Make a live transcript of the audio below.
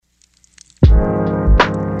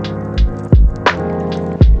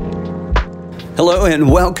Hello and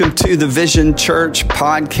welcome to the Vision Church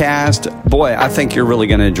podcast. Boy, I think you're really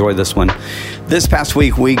going to enjoy this one. This past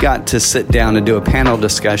week, we got to sit down and do a panel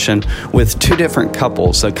discussion with two different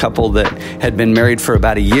couples, a couple that had been married for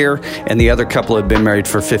about a year and the other couple had been married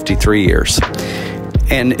for 53 years.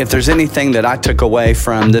 And if there's anything that I took away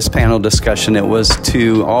from this panel discussion, it was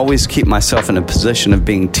to always keep myself in a position of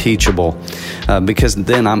being teachable, because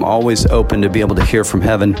then I'm always open to be able to hear from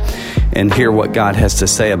heaven and hear what God has to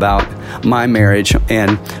say about my marriage.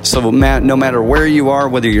 And so no matter where you are,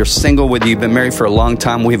 whether you're single, whether you've been married for a long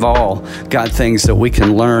time, we've all got things that we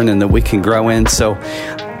can learn and that we can grow in. So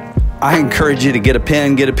I encourage you to get a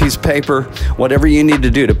pen, get a piece of paper, whatever you need to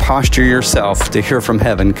do to posture yourself to hear from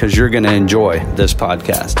heaven, because you're going to enjoy this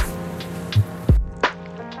podcast.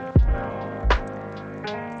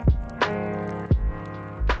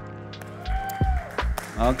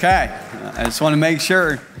 Okay, I just want to make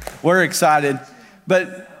sure we're excited.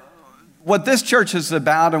 But what this church is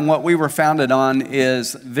about and what we were founded on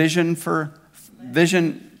is vision for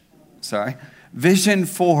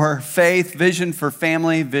faith, vision for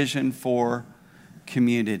family, vision for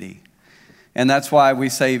community. And that's why we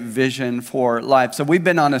say vision for life. So we've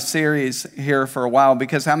been on a series here for a while,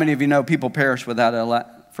 because how many of you know people perish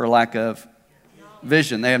for lack of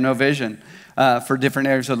vision? They have no vision for different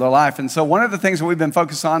areas of their life. And so one of the things that we've been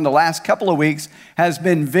focused on the last couple of weeks has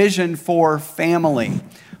been vision for family,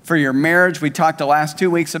 for your marriage. We talked the last 2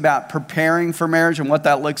 weeks about preparing for marriage and what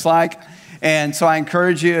that looks like. And so I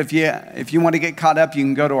encourage you, if you want to get caught up, you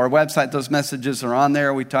can go to our website. Those messages are on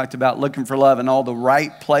there. We talked about looking for love in all the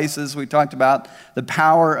right places. We talked about the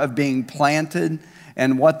power of being planted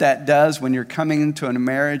and what that does when you're coming into a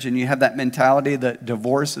marriage and you have that mentality that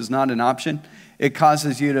divorce is not an option. It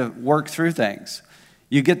causes you to work through things.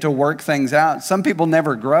 You get to work things out. Some people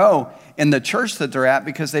never grow in the church that they're at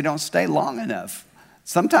because they don't stay long enough.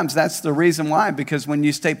 Sometimes that's the reason why, because when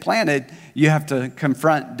you stay planted, you have to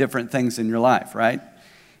confront different things in your life, right?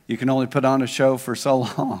 You can only put on a show for so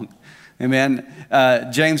long. Amen.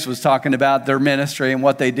 James was talking about their ministry and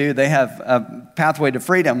what they do. They have a Pathway to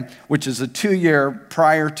Freedom, which is a 2-year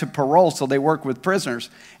prior to parole, so they work with prisoners.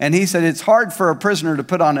 And he said it's hard for a prisoner to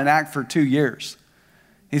put on an act for 2 years.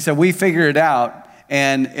 He said, we figure it out,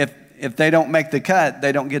 and if they don't make the cut,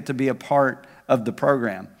 they don't get to be a part of the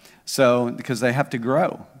program. So, because they have to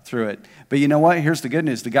grow through it. But you know what? Here's the good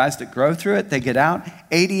news. The guys that grow through it, they get out.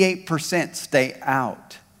 88% stay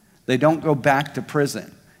out. They don't go back to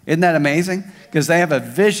prison. Isn't that amazing? Because they have a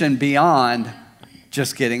vision beyond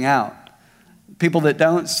just getting out. People that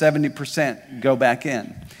don't, 70% go back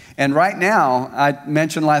in. And right now, I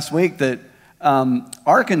mentioned last week that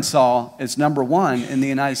Arkansas is number 1 in the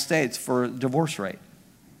United States for divorce rate.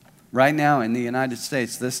 Right now in the United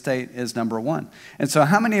States, this state is number 1. And so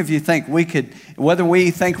how many of you think we could, whether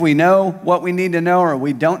we think we know what we need to know or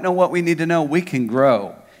we don't know what we need to know, we can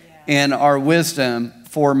grow in our wisdom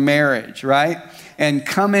for marriage, right? And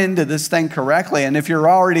come into this thing correctly. And if you're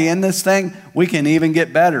already in this thing, we can even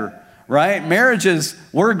get better, right? Marriages,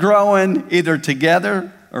 we're growing either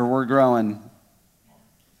together or we're growing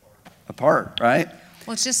apart, right?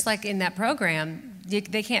 Well, it's just like in that program,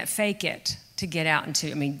 they can't fake it to get out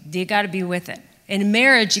into. I mean, you got to be with it. In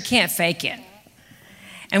marriage, you can't fake it.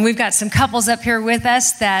 And we've got some couples up here with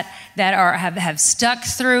us that have stuck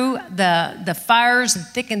through the fires and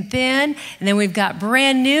thick and thin. And then we've got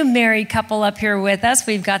brand new married couple up here with us.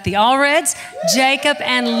 We've got the Allreds, Jacob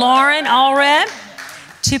and Lauren Allred,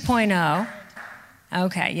 2.0.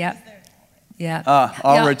 Okay, yep. Yeah.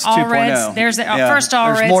 Allreds 2.0. There's the first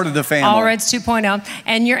Allreds. There's more to the family. Allreds 2.0.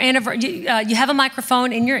 And your anniversary, you have a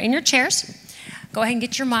microphone in your chairs. Go ahead and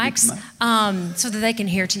get your mics so that they can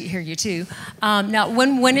hear you too. Now,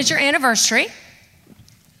 when is your anniversary?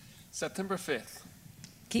 September 5th.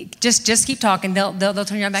 Just keep talking. They'll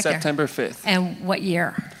turn you on back September there. September 5th. And what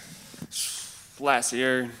year? Last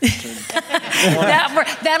year.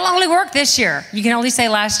 That'll only work this year. You can only say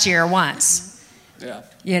last year once. Yeah.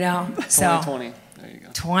 You know, 2020. There you go.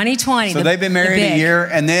 2020. So they've been married a year,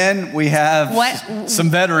 and then we have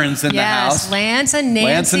some veterans in the house. Yes, Lance and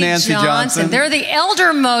Nancy Johnson. They're the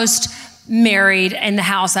eldermost married in the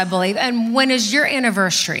house, I believe. And when is your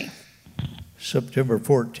anniversary? September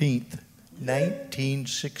 14th,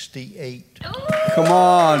 1968. Come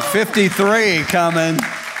on, 53 coming.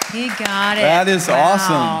 He got it. That is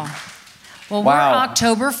awesome. Well, we're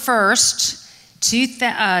October 1st.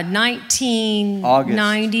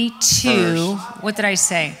 1992. What did I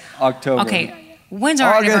say? October. Okay. When's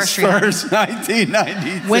our anniversary? August 1st,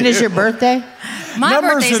 1992. When is your birthday? My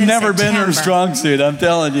Numbers birthday's have in never been her September. strong suit. I'm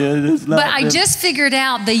telling you. But I just figured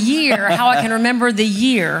out the year, how I can remember the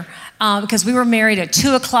year. because we were married at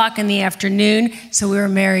 2 o'clock in the afternoon. So we were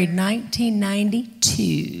married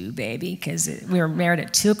 1992, baby, because we were married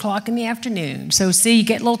at 2 o'clock in the afternoon. So see, you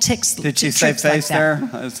get little ticks. Did she say face there?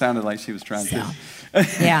 It sounded like she was trying to.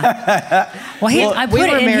 Yeah. Well, I put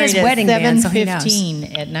it in his wedding band, so he knows.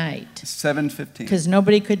 7:15 at night. 7:15. Because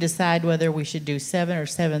nobody could decide whether we should do 7 or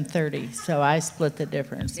 7:30. So I split the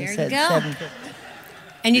difference. There and you said go. 7:15.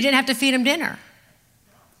 And you didn't have to feed him dinner.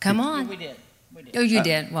 Come on. We did. Oh, you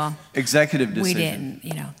did. Well, executive decision.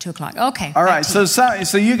 we didn't. 2 o'clock. Okay. All right.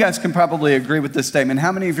 So you guys can probably agree with this statement.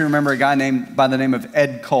 How many of you remember a guy named by the name of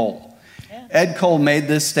Ed Cole? Ed Cole made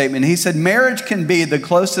this statement. He said, marriage can be the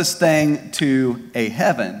closest thing to a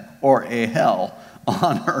heaven or a hell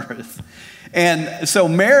on earth. And so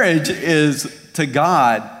marriage is, to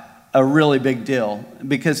God, a really big deal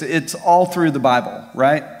because it's all through the Bible,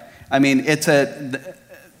 right? I mean, it's a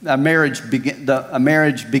marriage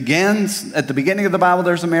begins at the beginning of the Bible,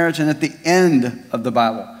 there's a marriage, and at the end of the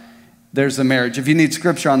Bible, there's a marriage. If you need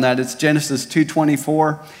scripture on that, it's Genesis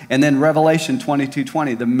 2:24 and then Revelation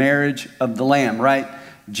 22:20, the marriage of the Lamb, right?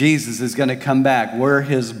 Jesus is going to come back. We're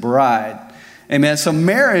his bride. Amen. So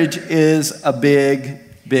marriage is a big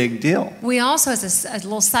deal. We also, as a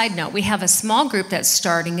little side note, we have a small group that's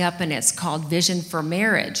starting up, and it's called Vision for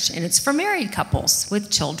Marriage. And it's for married couples with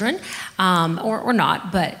children, or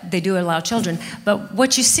not, but they do allow children. But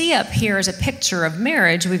what you see up here is a picture of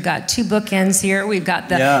marriage. We've got 2 bookends here. We've got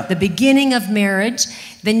the beginning of marriage.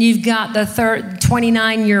 Then you've got the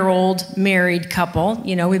 29-year-old married couple.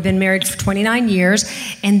 We've been married for 29 years.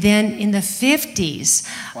 And then in the 50s,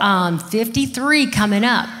 53 coming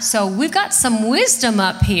up. So we've got some wisdom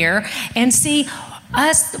up here. And see,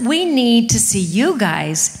 we need to see you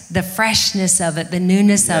guys, the freshness of it, the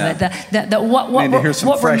newness of it, what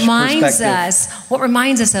reminds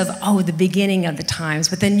us of, the beginning of the times.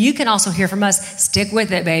 But then you can also hear from us, stick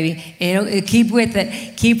with it, baby. Keep with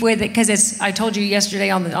it, because I told you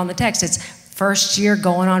yesterday on the text, it's first year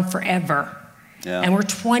going on forever. Yeah. And we're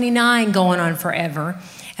 29 going on forever.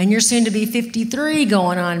 And you're soon to be 53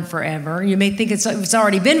 going on forever. You may think it's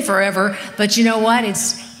already been forever, but you know what?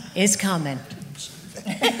 It's coming.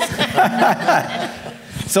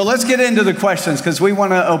 So let's get into the questions, because we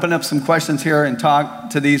want to open up some questions here and talk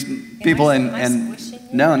to these people.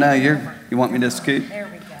 No, you want me to scoot? There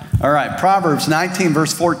we go. All right. Proverbs 19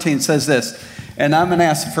 verse 14 says this, and I'm going to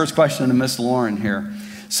ask the first question to Miss Lauren here.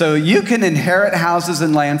 So you can inherit houses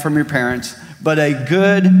and land from your parents, but a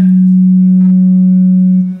good,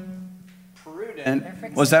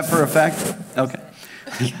 prudent, was that for effect? Okay.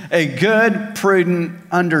 A good, prudent,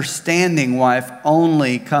 understanding wife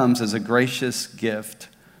only comes as a gracious gift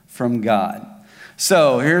from God.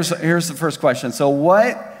 So here's the first question. So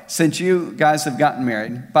since you guys have gotten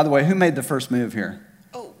married, by the way, who made the first move here?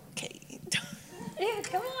 Okay. Yeah,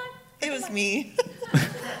 come on. It was me.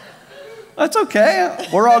 That's okay.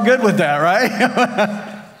 We're all good with that,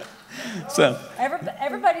 right? So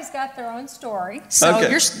everybody's got their own story. So okay.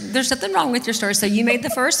 There's nothing wrong with your story. So you made the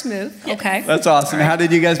first move. Okay. That's awesome. How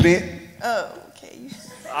did you guys meet? Oh, okay.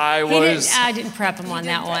 I didn't prep him on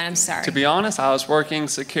that one. I'm sorry. To be honest, I was working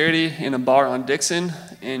security in a bar on Dixon,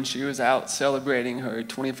 and she was out celebrating her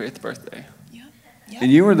 25th birthday. And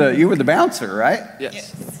you were the bouncer, right?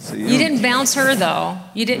 Yes. So you didn't bounce her though.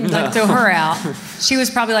 You didn't throw her out. She was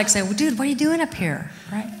probably like saying, "Well, dude, what are you doing up here?"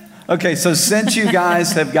 Right? Okay, so since you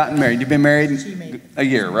guys have gotten married, you've been married a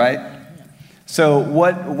year, right? So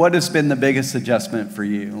what has been the biggest adjustment for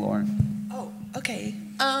you, Lauren? Oh, okay.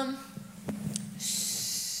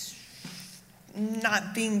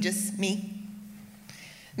 Not being just me.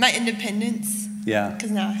 My independence. Yeah.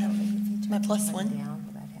 Because now I have my plus one.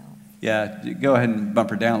 Yeah, go ahead and bump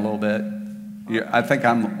her down a little bit. I think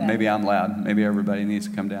maybe I'm loud. Maybe everybody needs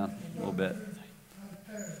to come down a little bit.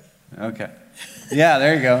 Okay. Yeah,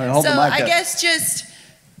 there you go. Hold the mic up. I guess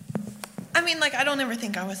I don't ever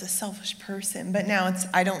think I was a selfish person, but now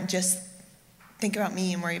I don't just think about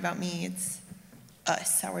me and worry about me. It's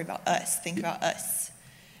us. I worry about us, think about us.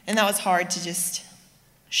 And that was hard to just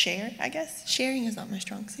share, I guess. Sharing is not my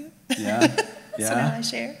strong suit. Yeah. So now I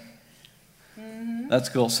share. Mm-hmm. That's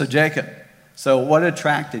cool. So Jacob, what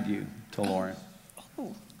attracted you to Lauren?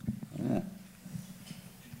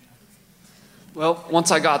 Well,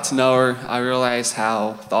 once I got to know her, I realized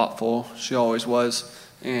how thoughtful she always was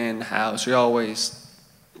and how she always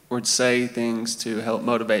would say things to help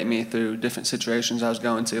motivate me through different situations I was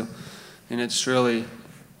going to. And it's really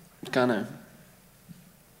kind of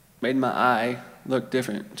made my eye look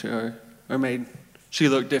different to her, or made she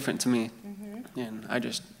look different to me. Mm-hmm. And I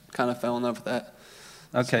just kind of fell in love with that.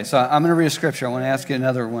 Okay, so I'm going to read a scripture. I want to ask you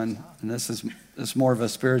another one, and this is more of a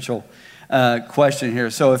spiritual question here.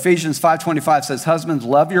 So Ephesians 5:25 says, "Husbands,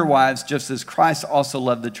 love your wives just as Christ also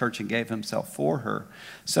loved the church and gave himself for her."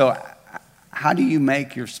 So how do you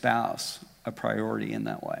make your spouse a priority in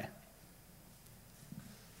that way?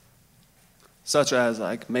 Such as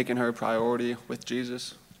like making her a priority with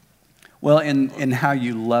Jesus. Well, in how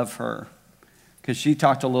you love her. Because she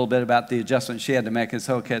talked a little bit about the adjustment she had to make. It's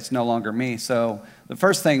okay, it's no longer me. So the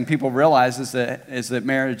first thing people realize is that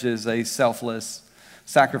marriage is a selfless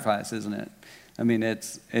sacrifice, isn't it? I mean,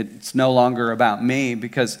 it's no longer about me,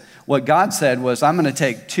 because what God said was, I'm going to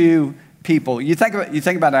take two people. You think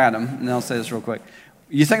about Adam, and I'll say this real quick.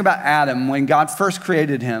 You think about Adam, when God first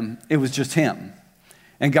created him, it was just him.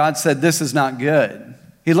 And God said, this is not good.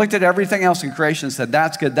 He looked at everything else in creation and said,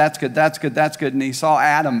 that's good, that's good, that's good, that's good. And he saw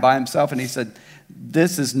Adam by himself and he said,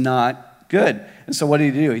 this is not good. And so what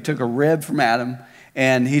did he do? He took a rib from Adam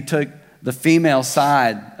and he took the female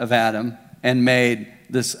side of Adam and made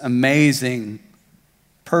this amazing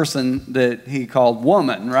person that he called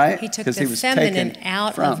woman, right? He took the feminine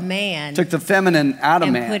out of man. Took the feminine out of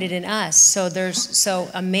man. And put it in us. So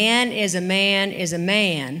a man is a man is a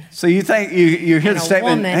man. So you think you hear the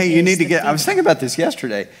statement, hey, you need to get, I was thinking about this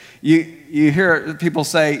yesterday. You hear people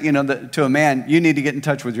say, to a man, you need to get in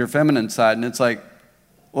touch with your feminine side. And it's like,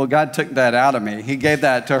 well, God took that out of me. He gave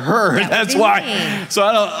that to her. That's why. Me. So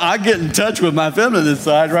I get in touch with my feminine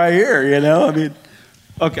side right here, I mean.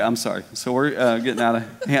 Okay, I'm sorry. So we're getting out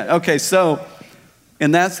of hand. Okay, so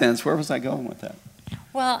in that sense, where was I going with that?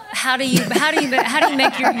 Well, how do you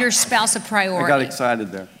make your spouse a priority? I got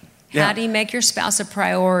excited there. Yeah. How do you make your spouse a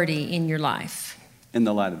priority in your life? In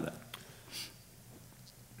the light of that.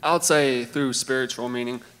 I would say through spiritual,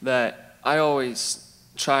 meaning that I always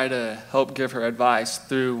try to help give her advice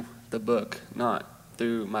through the book, not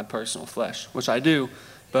through my personal flesh, which I do,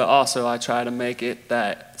 but also I try to make it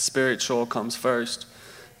that spiritual comes first.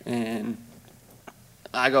 And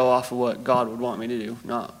I go off of what God would want me to do,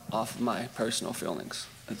 not off of my personal feelings.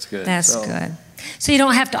 That's good. That's good. So you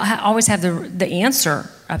don't have to always have the answer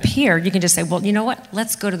up here. You can just say, well, you know what?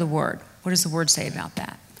 Let's go to the Word. What does the Word say about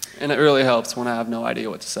that? And it really helps when I have no idea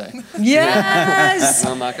what to say. Yes. And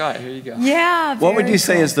I'm like, all right, here you go. Yeah. What would you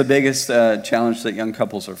say is the biggest challenge that young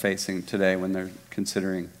couples are facing today when they're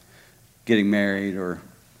considering getting married or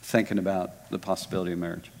thinking about the possibility of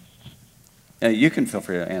marriage? You can feel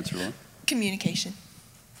free to answer, Lauren. Communication.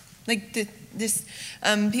 Like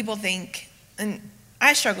people think, and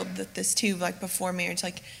I struggled with this too, like before marriage,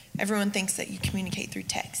 like everyone thinks that you communicate through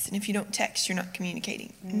text. And if you don't text, you're not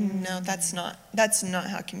communicating. No, that's not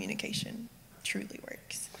how communication truly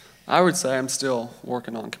works. I would say I'm still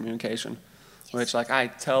working on communication, which like I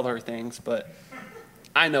tell her things, but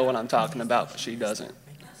I know what I'm talking about, but she doesn't.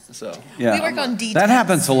 So yeah. We work on details. That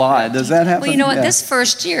happens a lot. Does that happen? Well, you know what? This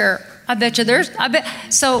first year,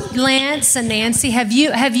 so Lance and Nancy, have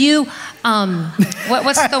you what's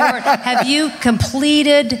the word? Have you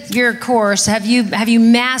completed your course? Have you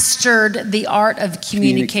mastered the art of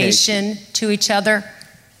communication to each other?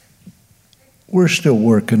 We're still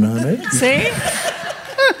working on it. See?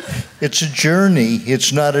 It's a journey.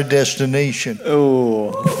 It's not a destination.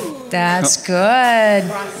 Oh. That's good.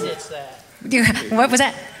 Cross-stitch that. What was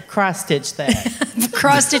that? Cross-stitch that.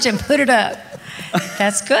 Cross-stitch and put it up.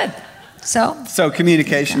 That's good. So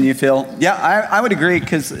Communication, you feel? Yeah, I would agree,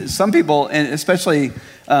 because some people, and especially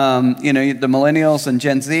the millennials and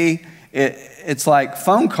Gen Z, it's like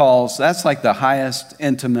phone calls. That's like the highest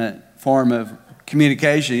intimate form of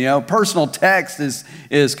communication. Personal text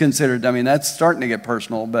is considered. I mean, that's starting to get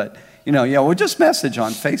personal, but we'll just message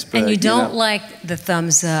on Facebook. And you don't like the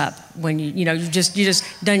thumbs up when you just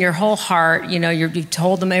done your whole heart. You've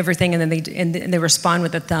told them everything, and then they respond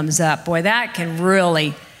with a thumbs up. Boy, that can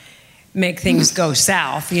really make things go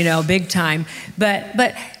south, big time. But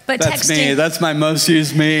that's texting, me. That's my most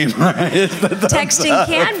used meme. Right? Texting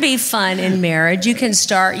can be fun in marriage. You can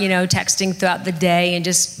start, texting throughout the day and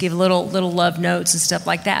just give little love notes and stuff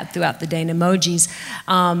like that throughout the day and emojis.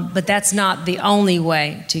 But that's not the only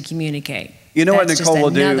way to communicate. You know That's what Nicole will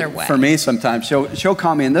do way. for me sometimes? She'll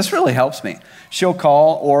call me, and this really helps me. She'll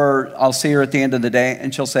call, or I'll see her at the end of the day,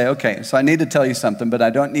 and she'll say, okay, so I need to tell you something, but I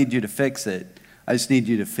don't need you to fix it. I just need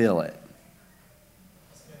you to feel it.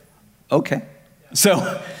 Okay.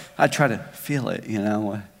 So I try to feel it,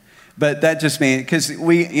 But that just means, because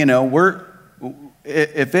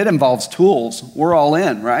if it involves tools, we're all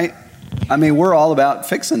in, right? I mean, we're all about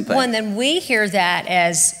fixing things. Well, and then we hear that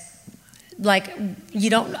as, like,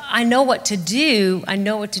 I know what to do in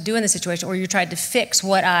the situation, or you tried to fix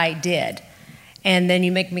what I did. And then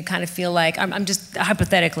you make me kind of feel like, I'm just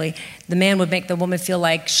hypothetically, the man would make the woman feel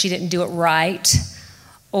like she didn't do it right,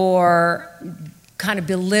 or kind of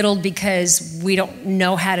belittled because we don't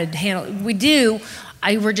know how to handle it. We do.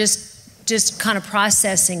 We're just kind of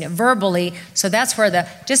processing it verbally. So that's where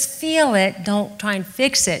just feel it, don't try and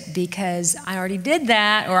fix it because I already did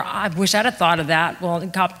that, or I wish I'd have thought of that. Well,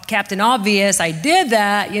 Captain Obvious, I did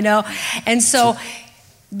that, And so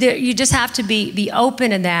you just have to be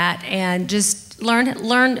open in that and just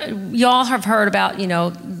learn. Y'all have heard about,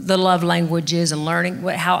 the love languages and learning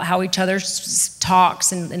how each other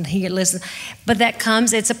talks and he listens. But that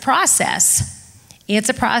comes, it's a process. It's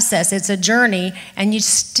a process. It's a journey. And you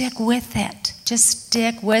stick with it. Just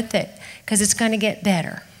stick with it because it's going to get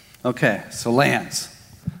better. Okay, so Lance,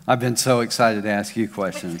 I've been so excited to ask you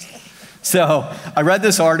questions. So I read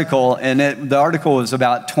this article, and the article was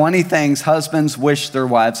about 20 things husbands wish their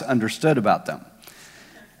wives understood about them.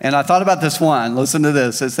 And I thought about this one. Listen to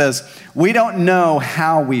this. It says, we don't know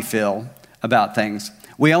how we feel about things.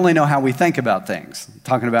 We only know how we think about things.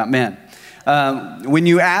 Talking about men. When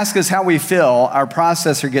you ask us how we feel, our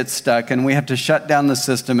processor gets stuck and we have to shut down the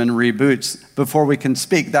system and reboots before we can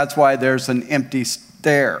speak. That's why there's an empty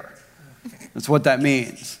stare. That's what that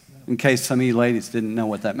means, in case some of you ladies didn't know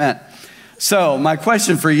what that meant. So my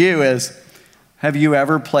question for you is, have you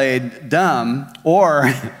ever played dumb,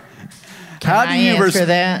 or Can I answer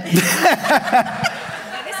that?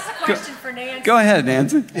 This is a question for Nancy. Go ahead,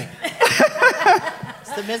 Nancy.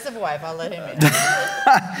 Submissive wife, I'll let him in.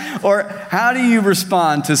 Or how do you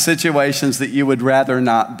respond to situations that you would rather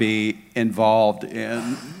not be involved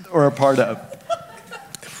in or a part of?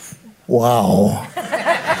 Wow.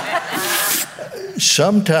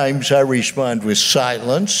 Sometimes I respond with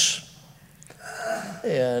silence,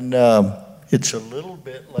 and it's a little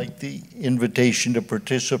bit like the invitation to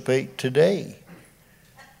participate today.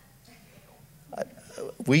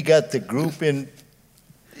 We got the group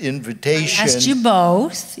invitation. I asked you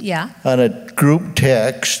both, yeah. On a group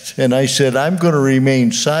text, and I said, I'm going to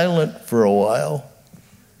remain silent for a while.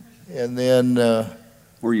 And then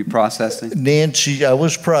Were you processing? Nancy, I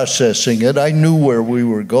was processing it. I knew where we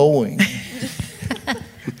were going.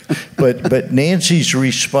 But Nancy's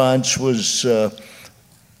response was,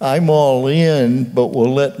 I'm all in, but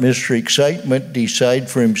we'll let Mr. Excitement decide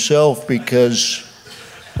for himself because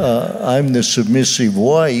I'm the submissive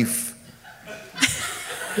wife.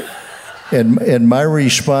 And my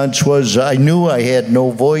response was, I knew I had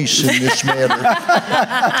no voice in this matter.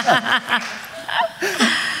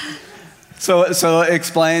 So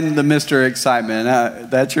explain the Mr. Excitement.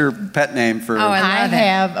 That's your pet name for... Oh, I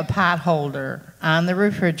have a pot holder on the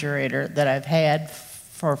refrigerator that I've had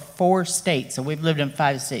for 4 states. So we've lived in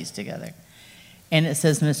 5 states together. And it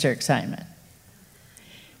says Mr. Excitement.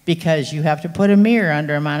 Because you have to put a mirror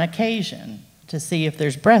under them on occasion to see if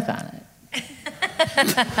there's breath on it.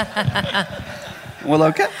 Well,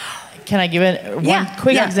 okay. Can I give it one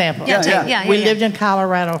quick example? We lived in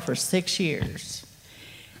Colorado for 6 years.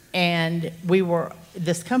 And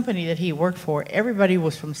this company that he worked for, everybody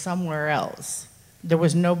was from somewhere else. There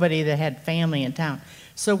was nobody that had family in town.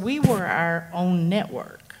 So we were our own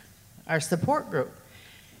network, our support group.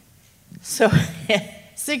 So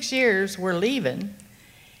 6 years, we're leaving,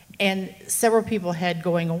 and several people had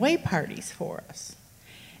going away parties for us.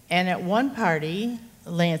 And at one party,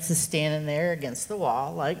 Lance is standing there against the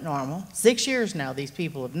wall like normal. 6 years now, these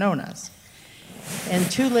people have known us. And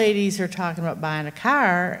 2 ladies are talking about buying a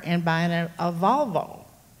car and buying a Volvo.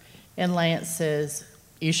 And Lance says,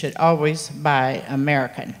 you should always buy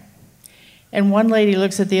American. And one lady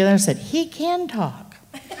looks at the other and said, he can talk.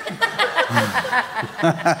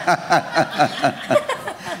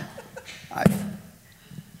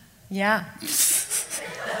 Yeah.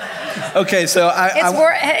 Okay, so I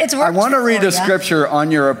want to read a scripture on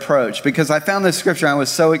your approach because I found this scripture and I was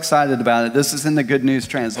so excited about it. This is in the Good News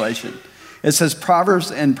translation. It says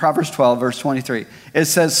in Proverbs 12, verse 23. It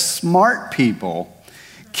says, smart people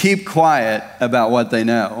keep quiet about what they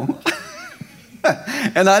know.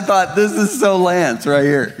 And I thought, this is so Lance right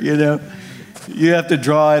here, You have to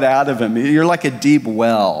draw it out of him. You're like a deep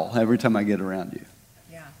well every time I get around you.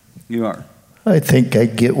 Yeah. You are. I think I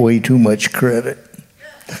get way too much credit.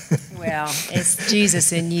 Well, it's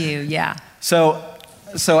Jesus in you, yeah. So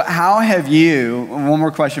how have you, one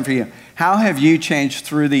more question for you, how have you changed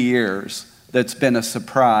through the years that's been a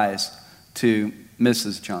surprise to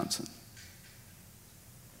Mrs. Johnson?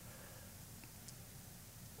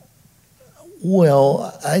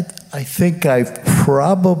 Well, I think I've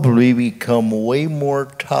probably become way more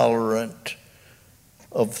tolerant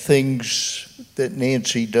of things that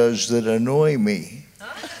Nancy does that annoy me.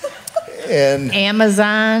 And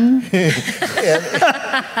Amazon.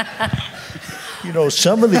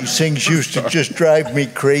 Some of these things used to just drive me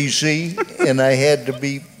crazy, and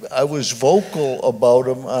I was vocal about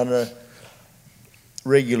them on a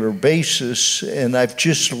regular basis, and I've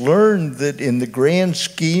just learned that in the grand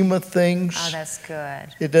scheme of things, Oh, that's good.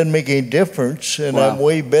 it doesn't make any difference, and Wow. I'm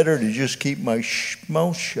way better to just keep my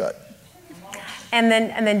mouth shut. And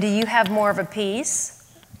then do you have more of a peace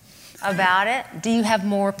about it? Do you have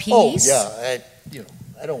more peace? Oh yeah,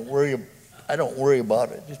 I don't worry about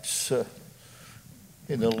it. It's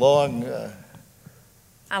in the long.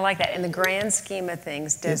 I like that. In the grand scheme of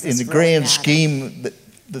things, does In this the really grand matter? scheme,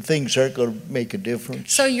 the things aren't going to make a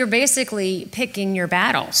difference. So you're basically picking your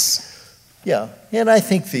battles. Yeah, and I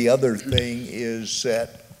think the other thing is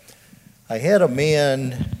that I had a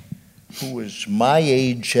man who was my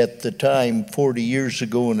age at the time, 40 years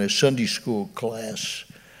ago, in a Sunday school class,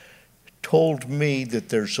 told me that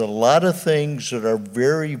there's a lot of things that are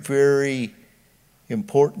very, very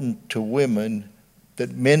important to women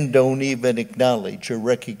that men don't even acknowledge or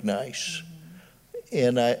recognize.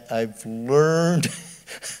 And I've learned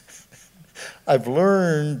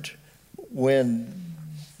when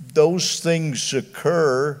those things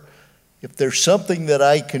occur, if there's something that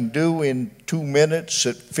I can do in 2 minutes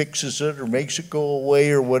that fixes it or makes it go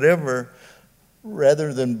away or whatever,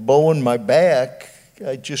 rather than bowing my back,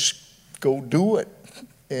 I just go do it.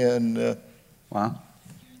 And Wow.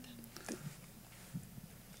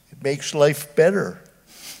 it makes life better.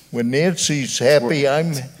 When Nancy's happy,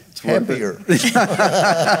 I'm happier.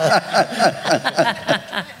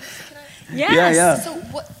 Yes. Yeah. So,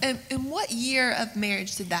 in what year of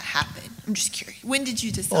marriage did that happen? I'm just curious. When did you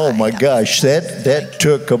decide? Oh my gosh, that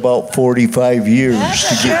took about 45 years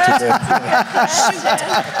to get to that.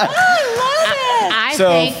 I So,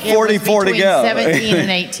 think it 44 was to between go. 17 and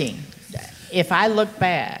 18. If I look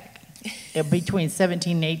back, between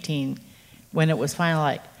 17 and 18, when it was finally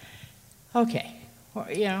like, okay, we're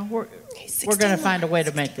going 16 to find a way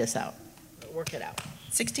to more. make this out, work it out.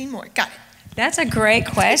 16 more. Got it. That's a great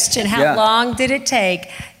question. How Yeah. long did it take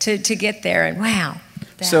to get there? And wow.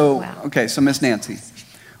 Wow. Okay, so Miss Nancy,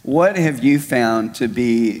 what have you found to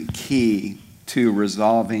be key to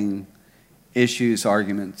resolving issues,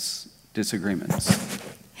 arguments, disagreements?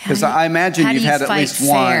 Because I imagine how do you've you had at fight least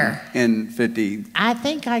fair? one in 50. I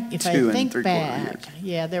think if I 2 and think 3/4 back, years.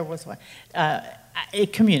 yeah, there was one.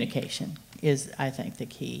 Communication is, I think, the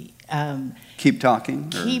key. Keep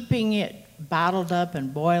talking? or- Keeping it bottled up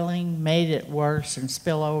and boiling made it worse and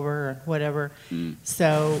spill over or whatever.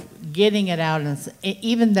 So getting it out, and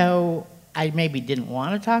even though I maybe didn't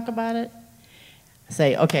want to talk about it,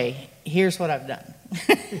 say, okay, here's what I've done.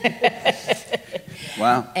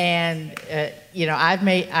 Wow. And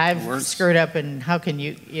I've screwed up, and how can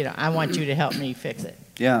you? I want you to help me fix it.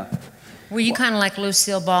 Yeah. Were you kind of like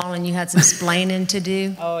Lucille Ball and you had some splaining to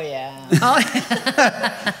do? Oh yeah. Oh,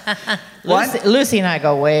 Lucy and I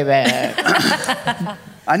go way back.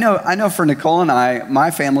 I know for Nicole and I,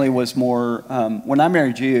 my family was more, when I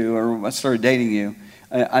married you or I started dating you,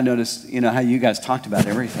 I noticed, how you guys talked about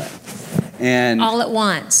everything. And all at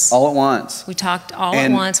once. all at once. We talked all at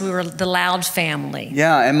once. We were the loud family.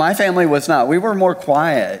 Yeah, and my family was not. We were more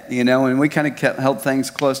quiet, and we kind of held things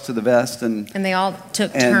close to the vest. And they all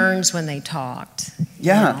took turns when they talked.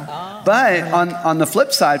 Yeah. But on the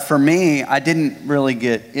flip side, for me, I didn't really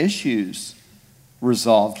get issues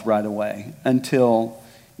resolved right away until,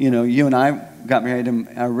 you and I got married and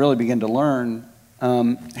I really began to learn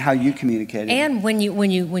how you communicated. And when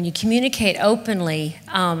you communicate openly,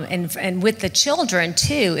 and with the children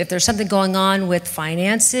too, if there's something going on with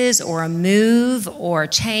finances or a move or a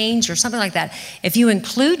change or something like that, if you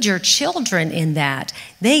include your children in that,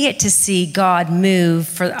 they get to see God move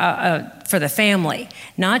for the family,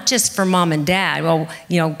 not just for mom and dad. Well,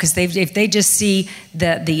 because if they just see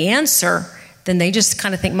the answer, then they just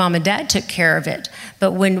kind of think mom and dad took care of it.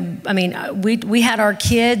 But we had our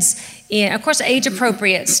kids in, of course,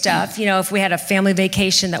 age-appropriate stuff. If we had a family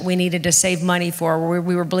vacation that we needed to save money for, or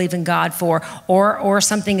we were believing God for, or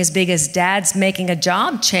something as big as dad's making a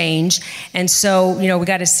job change, and so, we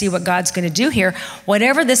got to see what God's going to do here.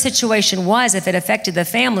 Whatever the situation was, if it affected the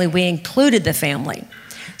family, we included the family.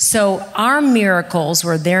 So our miracles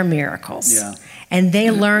were their miracles. Yeah. And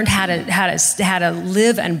they learned how to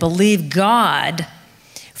live and believe God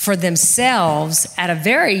for themselves at a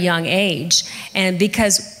very young age, and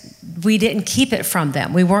because we didn't keep it from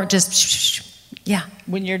them, we weren't just yeah.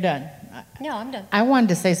 When you're done. No, I'm done. I wanted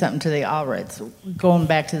to say something to the Allreds, going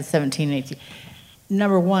back to the 17, 18.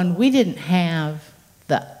 Number one, we didn't have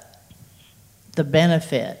the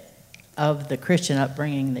benefit of the Christian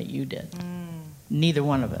upbringing that you did. Neither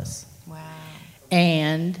one of us. Wow.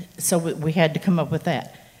 And so we had to come up with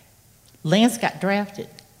that. Lance got drafted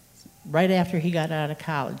right after he got out of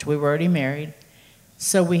college. We were already married.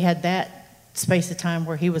 So we had that space of time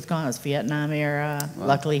where he was gone. It was Vietnam era. Wow.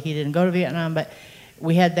 Luckily, he didn't go to Vietnam, but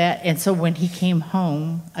we had that. And so when he came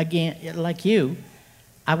home, again, like you,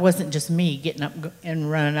 I wasn't just me getting up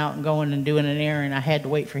and running out and going and doing an errand. I had to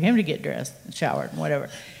wait for him to get dressed and showered and whatever.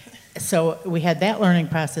 So we had that learning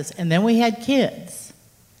process. And then we had kids.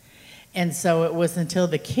 And so it was until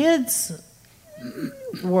the kids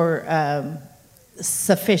were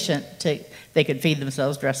sufficient they could feed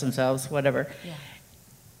themselves, dress themselves, whatever. Yeah.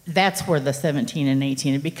 That's where the 17 and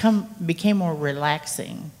 18 it became more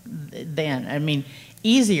relaxing then. I mean,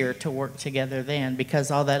 easier to work together then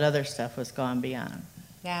because all that other stuff was gone beyond.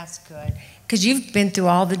 That's good. Because you've been through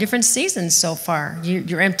all the different seasons so far.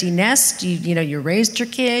 Your empty nest, you raised your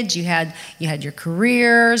kids, you had your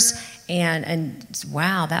careers, and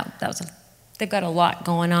wow, that was they've got a lot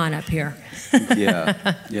going on up here. Yeah,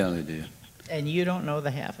 they do. And you don't know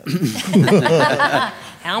the half of it.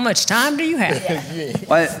 How much time do you have?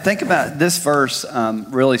 Well, think about this verse.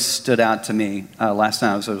 Really stood out to me last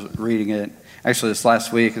night as I was reading it. Actually, this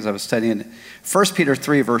last week as I was studying it. 1 Peter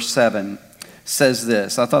 3, verse 7 says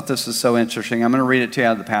this. I thought this was so interesting. I'm going to read it to you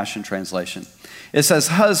out of the Passion Translation. It says,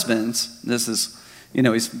 husbands, this is,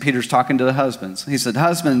 Peter's talking to the husbands. He said,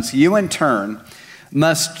 husbands, you in turn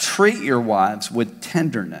must treat your wives with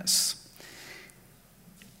tenderness.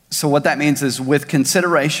 So what that means is with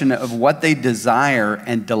consideration of what they desire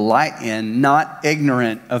and delight in, not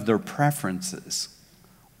ignorant of their preferences.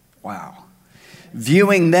 Wow.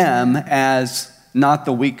 Viewing them as not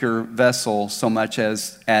the weaker vessel so much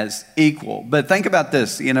as equal. But think about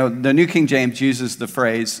this. The New King James uses the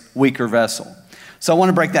phrase weaker vessel. So I want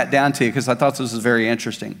to break that down to you because I thought this was very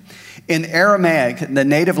interesting. In Aramaic, the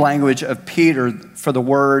native language of Peter for the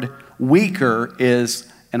word weaker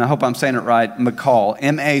is, and I hope I'm saying it right, Machal,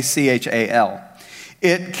 M-A-C-H-A-L.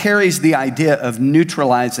 It carries the idea of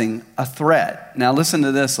neutralizing a threat. Now listen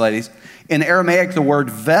to this, ladies. In Aramaic, the word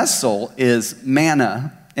vessel is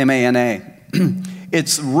mana, M-A-N-A.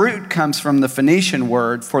 Its root comes from the Phoenician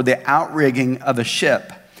word for the outrigging of a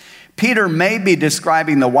ship. Peter may be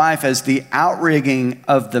describing the wife as the outrigging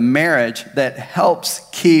of the marriage that helps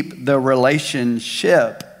keep the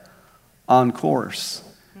relationship on course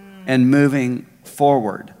and moving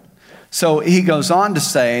forward. So he goes on to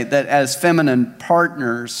say that as feminine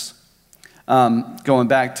partners, going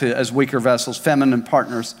back to as weaker vessels, feminine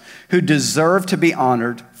partners who deserve to be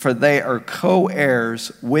honored, for they are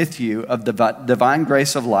co-heirs with you of the divine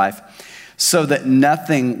grace of life, so that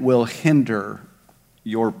nothing will hinder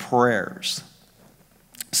your prayers.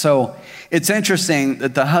 So it's interesting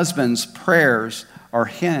that the husband's prayers are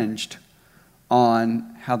hinged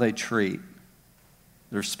on how they treat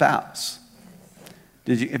their spouse.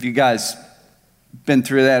 Have you guys been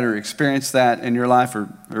through that or experienced that in your life or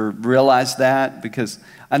realized that? Because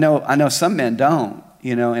I know some men don't,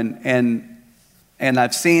 and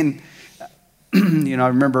I've seen, I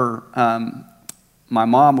remember my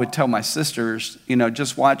mom would tell my sisters,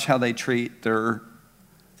 just watch how they treat their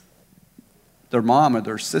mom or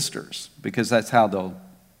their sisters, because that's how they'll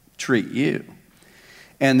treat you.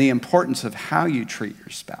 And the importance of how you treat your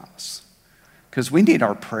spouse. Because we need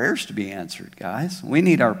our prayers to be answered, guys. We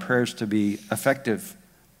need our prayers to be effective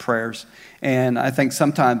prayers. And I think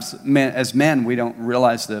sometimes as men, we don't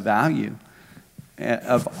realize the value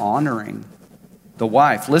of honoring the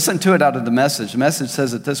wife. Listen to it out of the Message. The Message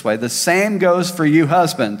says it this way: the same goes for you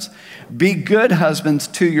husbands. Be good husbands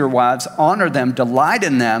to your wives. Honor them, delight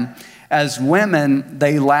in them. As women,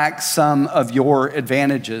 they lack some of your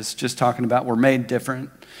advantages. Just talking about we're made different.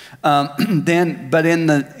 But in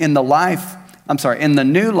the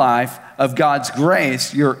new life of God's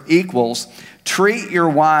grace, you're equals. Treat your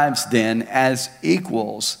wives then as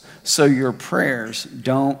equals, so your prayers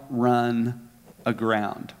don't run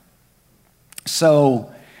aground.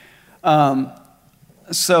 So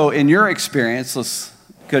in your experience, let's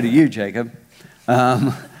go to you, Jacob.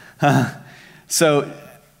 So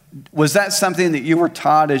was that something that you were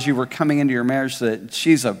taught as you were coming into your marriage, that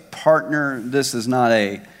she's a partner? This is not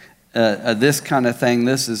a this kind of thing.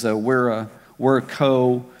 This is we're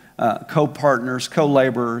co-partners,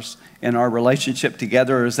 co-laborers in our relationship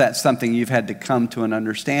together? Or is that something you've had to come to an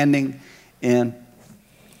understanding in?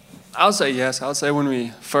 I would say yes. I would say when we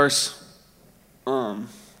first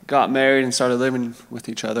got married and started living with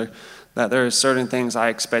each other, that there are certain things I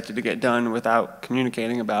expected to get done without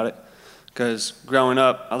communicating about it. Because growing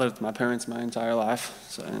up, I lived with my parents my entire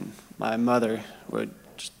life, and my mother would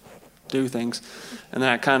just do things. And then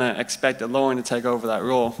I kind of expected Lauren to take over that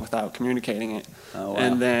role without communicating it. Oh, wow.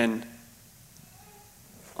 And then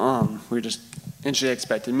and she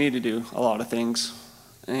expected me to do a lot of things.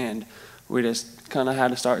 And we just kind of had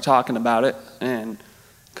to start talking about it and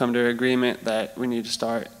come to an agreement that we need to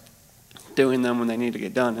start doing them when they need to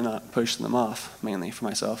get done and not pushing them off, mainly for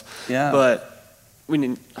myself. Yeah. But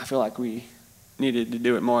I feel like we needed to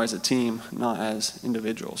do it more as a team, not as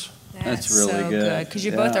individuals. That's really so good. Because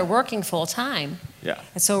you both are working full time. Yeah.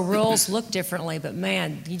 And so roles look differently, but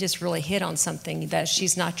man, you just really hit on something, that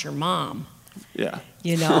she's not your mom. Yeah.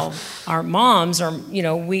 You know, our moms are, you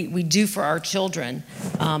know, we do for our children,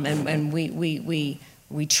 and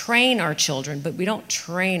we train our children, but we don't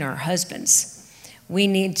train our husbands. We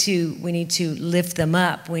need to lift them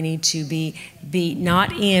up. We need to be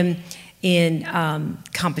not in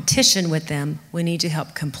competition with them. We need to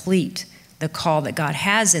help complete the call that God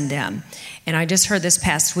has in them. And I just heard this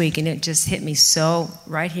past week, and it just hit me so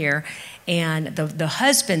right here. And the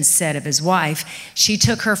husband said of his wife, she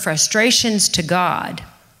took her frustrations to God,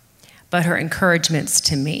 but her encouragements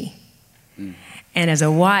to me. Mm. And as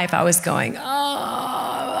a wife, I was going,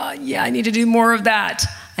 oh, yeah, I need to do more of that.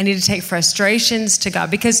 I need to take frustrations to God.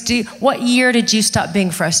 Because what year did you stop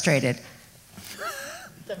being frustrated?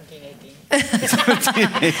 17,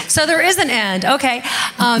 18. So there is an end. Okay.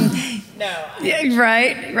 No.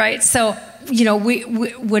 Right. So, you know,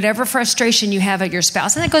 whatever frustration you have at your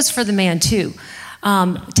spouse, and that goes for the man too,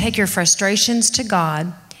 take your frustrations to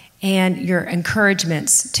God and your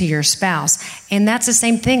encouragements to your spouse. And that's the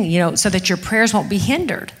same thing, you know, so that your prayers won't be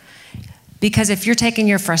hindered. Because if you're taking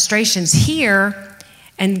your frustrations here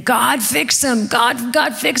and God fix them,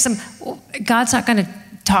 God fix them, well, God's not going to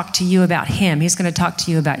talk to you about him. He's going to talk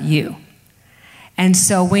to you about you. And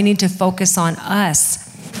so we need to focus on us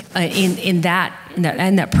in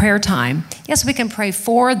that prayer time. Yes, we can pray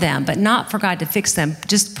for them, but not for God to fix them.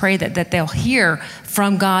 Just pray that they'll hear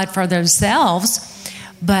from God for themselves.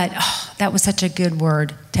 But that was such a good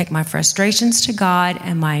word. Take my frustrations to God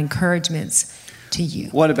and my encouragements to you.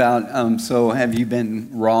 What about, so have you been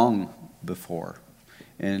wrong before?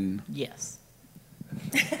 And yes.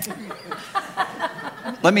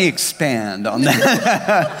 Let me expand on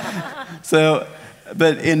that. So,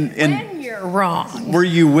 but when you're wrong, were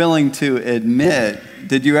you willing to admit?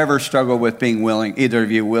 Did you ever struggle with being willing? Either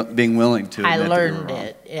of you being willing to admit? I learned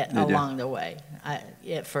that you were wrong? it along the way.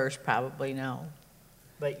 At first, probably no,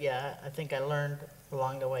 but yeah, I think I learned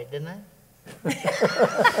along the way, didn't I?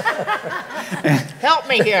 Help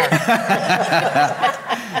me here.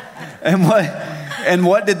 And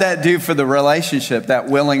what did that do for the relationship? That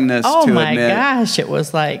willingness to admit? Oh my gosh, it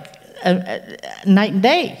was like night and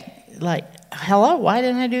day. Like, hello, why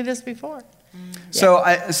didn't I do this before? So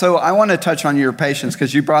I want to touch on your patience,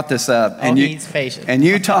 because you brought this up. And he's patient. And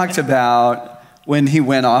you talked about when he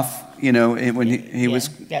went off, you know, when he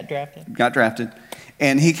got drafted.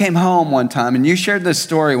 And he came home one time, and you shared this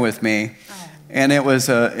story with me. And it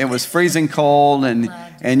was freezing cold, and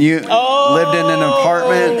you lived in an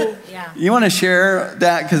apartment. Yeah. You want to share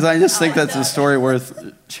that? Because I just think that's a story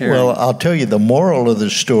worth sharing. Well, I'll tell you, the moral of the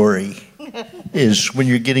story is when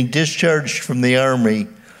you're getting discharged from the Army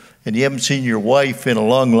and you haven't seen your wife in a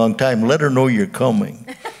long, long time, let her know you're coming.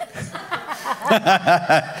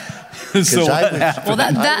 So what happened? Well,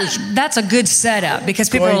 that's a good setup, because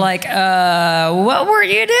people are like, what were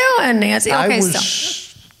you doing, Nancy? Okay, I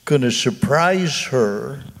was going to surprise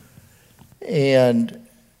her, and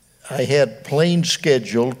I had plane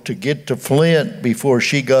scheduled to get to Flint before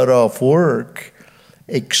she got off work,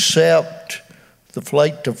 except the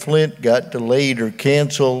flight to Flint got delayed or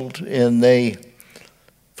canceled, and they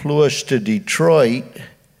flew us to Detroit.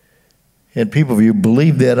 And people, if you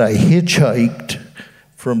believe that, I hitchhiked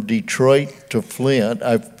from Detroit to Flint.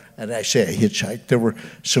 And I say I hitchhiked. There were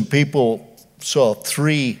some people, saw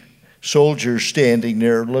 3 soldiers standing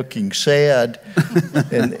there looking sad,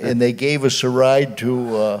 and they gave us a ride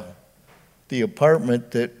to the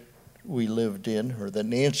apartment that we lived in, or that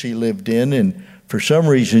Nancy lived in, and for some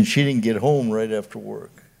reason she didn't get home right after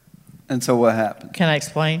work. And so what happened? Can I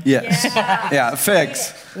explain? Yes. Yeah,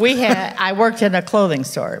 fix. I worked in a clothing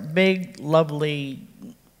store, big, lovely,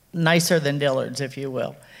 nicer than Dillard's, if you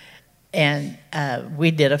will. And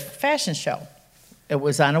we did a fashion show. It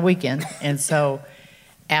was on a weekend. And so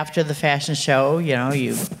after the fashion show, you know,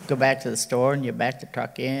 you go back to the store and you back the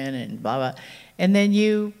truck in and blah, blah. And then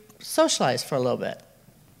you socialize for a little bit.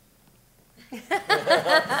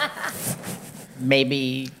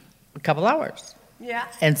 Maybe a couple hours. Yeah.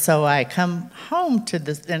 And so I come home to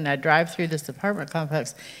this, and I drive through this apartment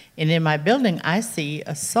complex, and in my building, I see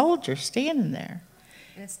a soldier standing there.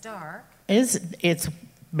 And it's dark. It's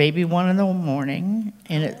maybe 1 in the morning,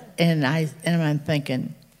 and I'm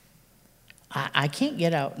thinking, I can't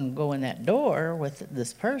get out and go in that door with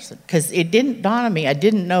this person. Because it didn't dawn on me. I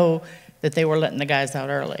didn't know that they were letting the guys out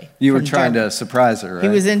early. You were trying to surprise her, right? He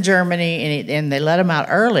was in Germany, and they let him out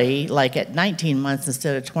early, like at 19 months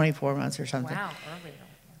instead of 24 months or something. Wow, early.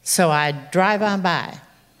 So I drive on by,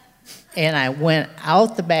 and I went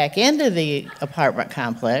out the back end of the apartment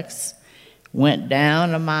complex, went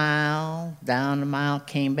down a mile,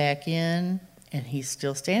 came back in, and he's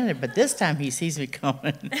still standing there. But this time he sees me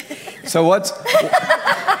coming. So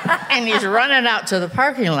And he's running out to the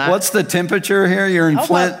parking lot. What's the temperature here? You're in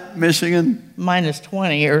Flint, Michigan? Minus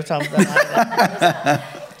 20 or something like that.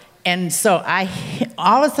 And so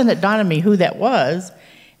all of a sudden it dawned on me who that was,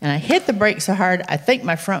 and I hit the brake so hard, I think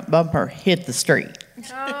my front bumper hit the street.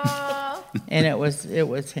 Oh. And it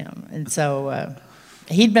was him. And so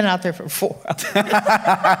he'd been out there for 4 hours.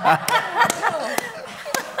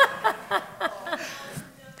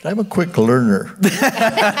 I'm a quick learner.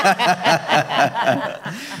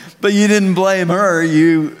 But you didn't blame her.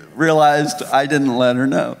 You realized I didn't let her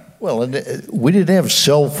know. Well, we didn't have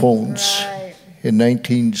cell phones in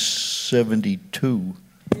 1972.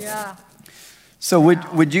 Yeah. So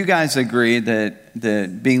would you guys agree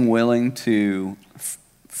that being willing to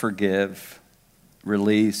forgive,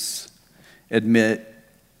 release, admit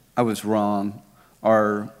I was wrong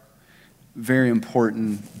are very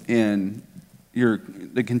important in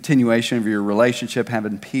the continuation of your relationship,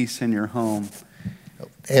 having peace in your home?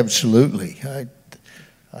 Absolutely.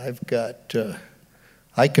 I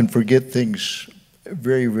can forget things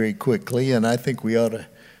very, very quickly, and I think we ought to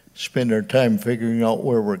spend our time figuring out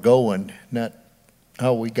where we're going, not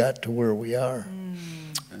how we got to where we are.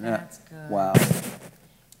 That's good. Wow.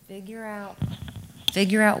 Figure out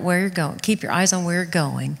where you're going. Keep your eyes on where you're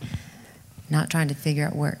going, not trying to figure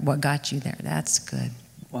out what got you there. That's good.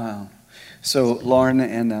 Wow. So Lauren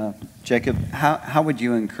and Jacob, how would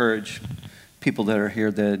you encourage people that are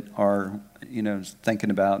here that are, thinking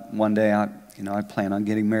about one day I plan on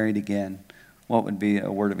getting married again? What would be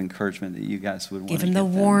a word of encouragement that you guys would want to give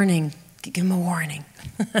them? Give them a warning.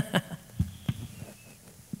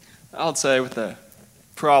 I would say with the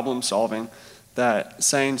problem solving, that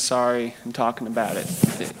saying sorry and talking about it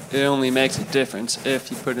only makes a difference if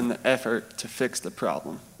you put in the effort to fix the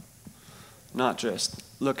problem. Not just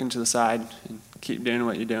looking to the side and keep doing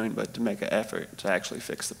what you're doing, but to make an effort to actually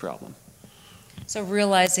fix the problem. So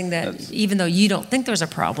realizing that even though you don't think there's a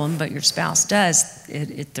problem, but your spouse does,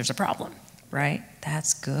 there's a problem, right?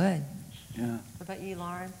 That's good. Yeah. What about you,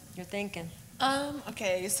 Lauren? You're thinking.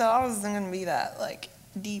 Okay, so I wasn't going to be that,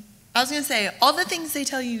 deep. I was going to say, all the things they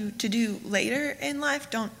tell you to do later in life,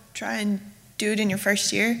 don't try and do it in your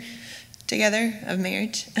first year together of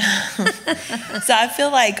marriage. So I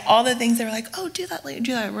feel like all the things they were like, oh, do that later,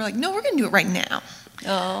 do that. We're like, no, we're going to do it right now.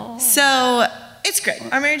 Oh. So it's great.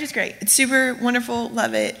 Our marriage is great. It's super wonderful.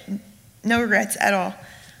 Love it. No regrets at all.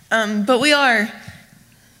 But we are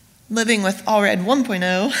living with Allred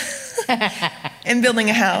 1.0 and building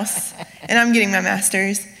a house. And I'm getting my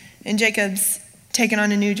master's. And Jacob's taking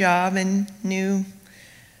on a new job and new...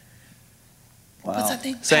 Wow. What's that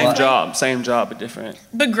thing? Same job, but different.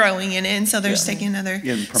 But growing in it, and so they're just taking another.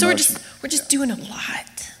 So we're just doing a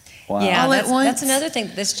lot. Wow. Yeah, all at once. That's another thing.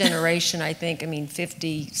 This generation, I think,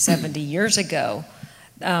 50, 70 years ago,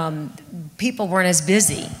 people weren't as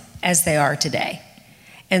busy as they are today.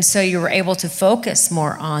 And so you were able to focus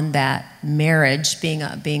more on that marriage, being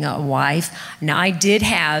a wife. Now, I did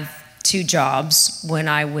have 2 jobs when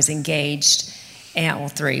I was engaged,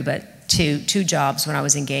 and 3, but two jobs when I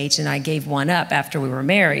was engaged, and I gave one up after we were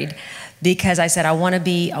married because I said, I want to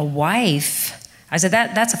be a wife. I said,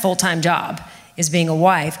 that's a full-time job, is being a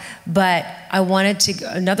wife. But I wanted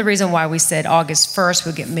to, another reason why we said August 1st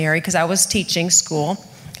we'd get married, because I was teaching school,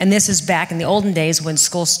 and this is back in the olden days when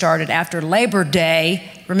school started after Labor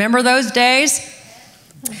Day. Remember those days?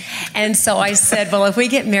 And so I said, well, if we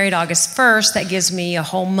get married August 1st, that gives me a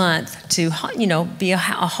whole month to, be a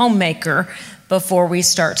homemaker before we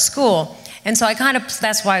start school. And so I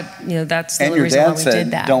that's why, that's the only reason why we did that. And your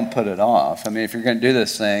dad said, don't put it off. I mean, if you're going to do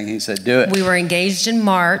this thing, he said, do it. We were engaged in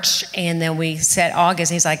March, and then we said August.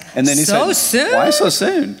 He's like, and then he said, soon? Why so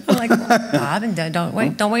soon? I'm like, well, Bob, and don't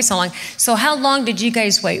wait so long. So how long did you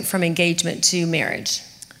guys wait from engagement to marriage?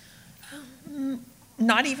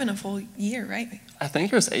 Not even a full year, right? I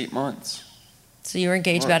think it was 8 months. So you were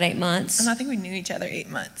engaged about 8 months? And I think we knew each other 8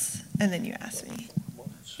 months, and then you asked me.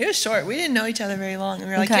 It was short. We didn't know each other very long. And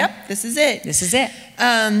we were like, yep, this is it. This is it.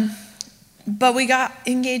 But we got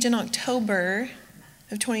engaged in October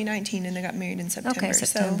of 2019 and then got married in September. Okay,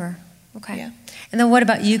 September. So, okay. Yeah. And then what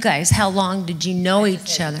about you guys? How long did you know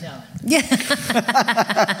each other? Yeah.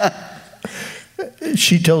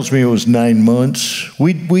 She tells me it was 9 months.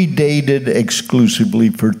 We dated exclusively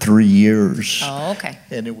for 3 years. Oh, okay.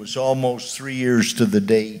 And it was almost 3 years to the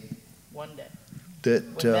date. One day. That,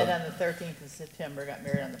 We met on the 13th of September, got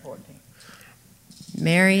married on the 14th.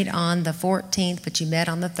 Married on the 14th, but you met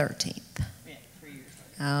on the 13th. Yeah, 3 years.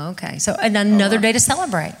 Oh, okay. So another day to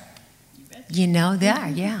celebrate. You know,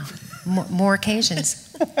 yeah. More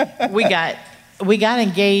occasions. We got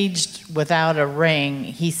engaged without a ring.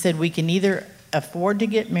 He said we can either afford to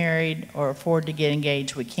get married or afford to get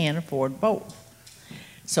engaged. We can't afford both.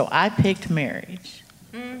 So I picked marriage.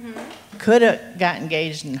 Mm-hmm. Could have got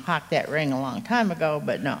engaged and hocked that ring a long time ago,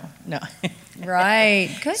 but no. Right.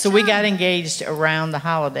 Good So job. we got engaged around the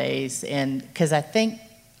holidays, and because I think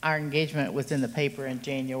our engagement was in the paper in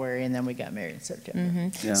January, and then we got married in September.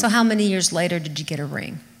 Mm-hmm. Yeah. So how many years later did you get a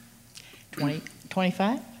ring?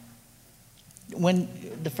 25? When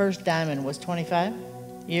the first diamond was 25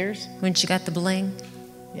 years? When you got the bling?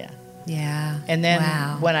 Yeah. Yeah. And then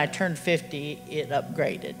wow. when I turned 50, it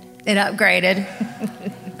upgraded. It upgraded.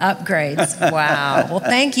 Upgrades. Wow. Well,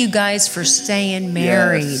 thank you guys for staying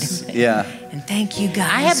married. Yes. Yeah. And thank you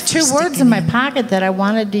guys. I have for 2 words sticking in my pocket that I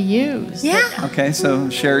wanted to use. Yeah. Okay, so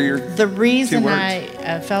share your The reason 2 words.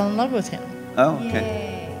 I fell in love with him. Oh,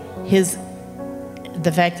 okay.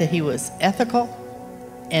 The fact that he was ethical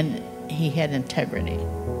and he had integrity.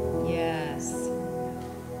 Yes.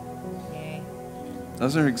 Yay.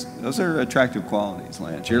 Those are attractive qualities,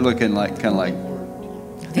 Lance. You're looking like kind of like.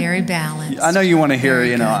 Very balanced. I know you want to hear.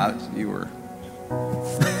 Very You know, good. you were.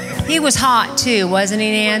 He was hot too, wasn't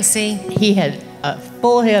he, Nancy? He had a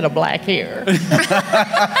full head of black hair.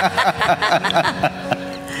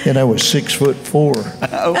 and I was 6'4".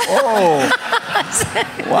 Oh.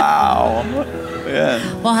 Wow. Yeah.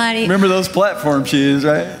 Well, honey, Remember those platform shoes,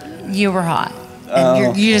 right? you were hot.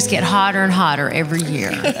 And you just get hotter and hotter every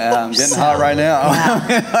year. I'm getting hot right now. Wow.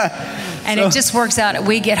 And it just works out.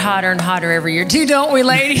 We get hotter and hotter every year too, don't we,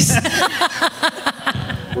 ladies?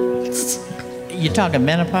 You talking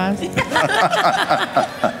menopause?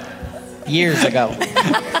 Years ago.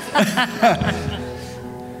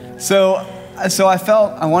 So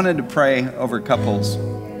I wanted to pray over couples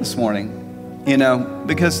this morning, you know,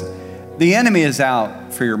 because the enemy is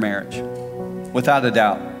out for your marriage, without a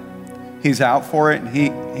doubt. He's out for it.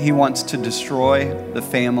 He wants to destroy the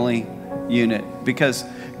family unit because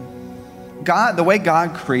God, the way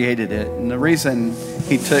God created it, and the reason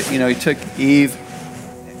he took Eve,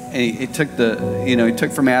 and he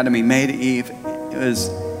took from Adam, he made Eve,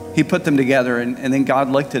 he put them together, and then God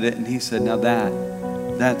looked at it and he said, now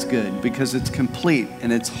that's good because it's complete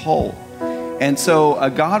and it's whole. And so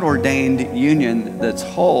a God-ordained union that's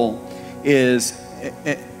whole is,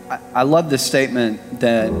 I love this statement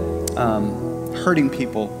that hurting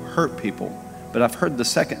people hurt people, but I've heard the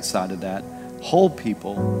second side of that. Whole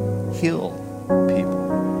people heal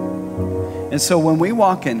people. And so when we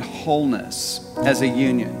walk in wholeness as a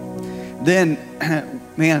union, then,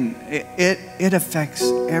 man, it affects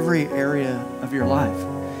every area of your life.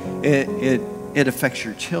 It affects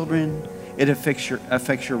your children. It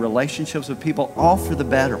affects your relationships with people, all for the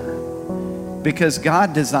better. Because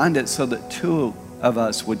God designed it so that 2 of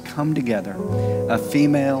us would come together, a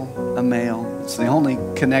female, a male. It's the only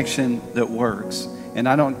connection that works. And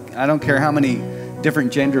I don't care how many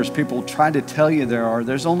different genders people try to tell you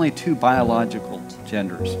there's only 2 biological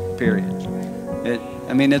genders, period.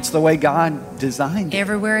 It's the way God designed it.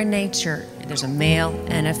 Everywhere in nature, there's a male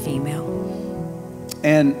and a female.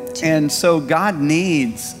 And so God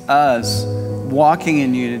needs us walking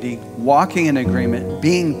in unity, walking in agreement,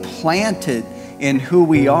 being planted in who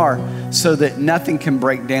we are so that nothing can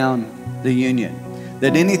break down the union.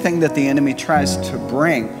 That anything that the enemy tries to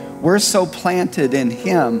bring, we're so planted in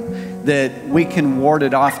him that we can ward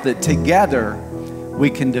it off, that together we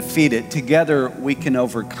can defeat it. Together we can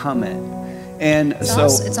overcome it. And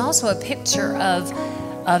it's also a picture of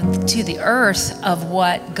to the earth of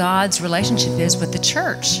what God's relationship is with the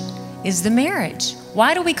church, is the marriage.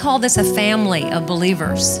 Why do we call this a family of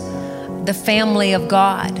believers? The family of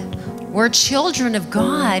God. We're children of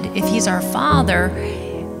God if he's our father,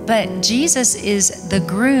 but Jesus is the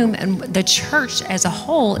groom and the church as a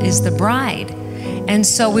whole is the bride. And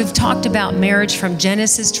so we've talked about marriage from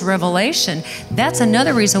Genesis to Revelation. That's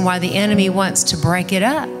another reason why the enemy wants to break it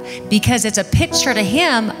up, because it's a picture to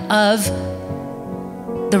him of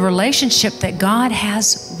the relationship that God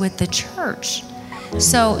has with the church.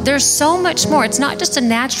 So there's so much more. It's not just a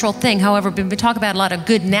natural thing. However, we talk about a lot of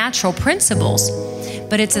good natural principles,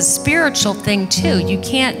 but it's a spiritual thing too. You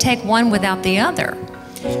can't take one without the other.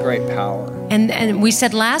 It's great power. And we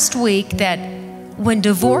said last week that when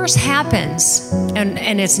divorce happens,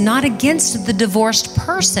 and it's not against the divorced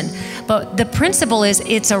person, but the principle is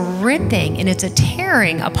it's a ripping and it's a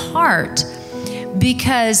tearing apart.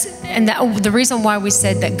 Because, and the reason why we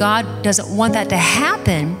said that God doesn't want that to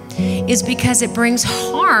happen is because it brings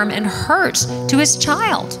harm and hurt to his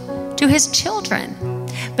child, to his children.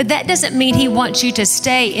 But that doesn't mean he wants you to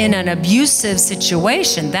stay in an abusive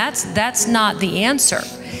situation. That's not the answer.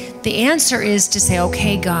 The answer is to say,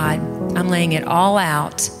 okay, God, I'm laying it all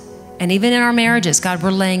out. And even in our marriages, God,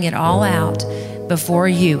 we're laying it all out before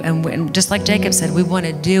you. And just like Jacob said, we want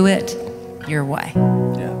to do it your way.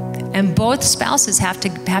 Yeah. And both spouses have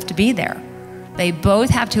to be there. They both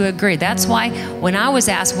have to agree. That's why when I was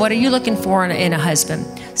asked, what are you looking for in a husband?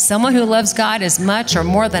 Someone who loves God as much or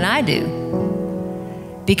more than I do.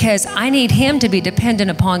 Because I need him to be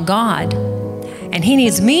dependent upon God. And he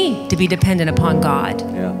needs me to be dependent upon God.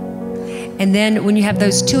 Yeah. And then when you have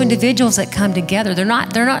those two individuals that come together, they're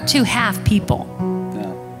not two half people.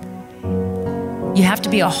 No. You have to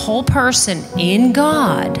be a whole person in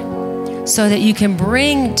God so that you can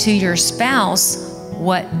bring to your spouse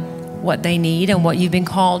what they need and what you've been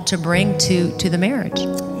called to bring to the marriage.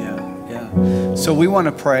 Yeah. So we want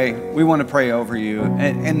to pray. We want to pray over you.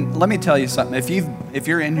 And let me tell you something. If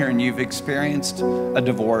you're in here and you've experienced a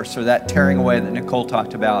divorce or that tearing away that Nicole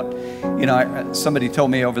talked about, somebody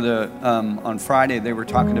told me over on Friday, they were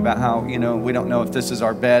talking about how, we don't know if this is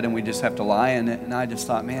our bed and we just have to lie in it. And I just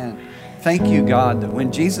thought, man, thank you, God, that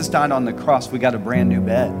when Jesus died on the cross, we got a brand new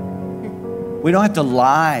bed. We don't have to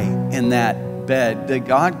lie in that bed, that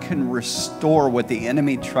God can restore what the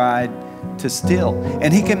enemy tried to steal,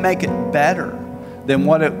 and he can make it better than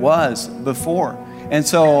what it was before. And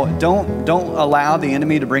so don't allow the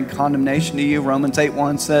enemy to bring condemnation to you. Romans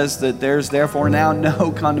 8:1 says that there's therefore now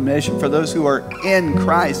no condemnation for those who are in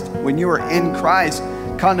Christ. When you are in Christ,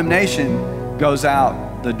 condemnation goes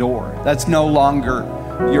out the door. That's no longer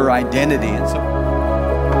your identity. And so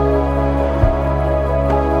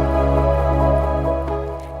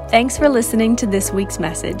thanks for listening to this week's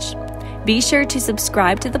message. Be sure to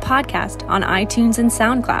subscribe to the podcast on iTunes and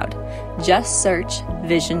SoundCloud. Just search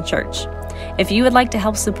Vision Church. If you would like to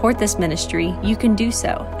help support this ministry, you can do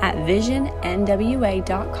so at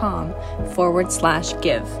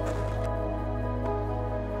visionnwa.com/give.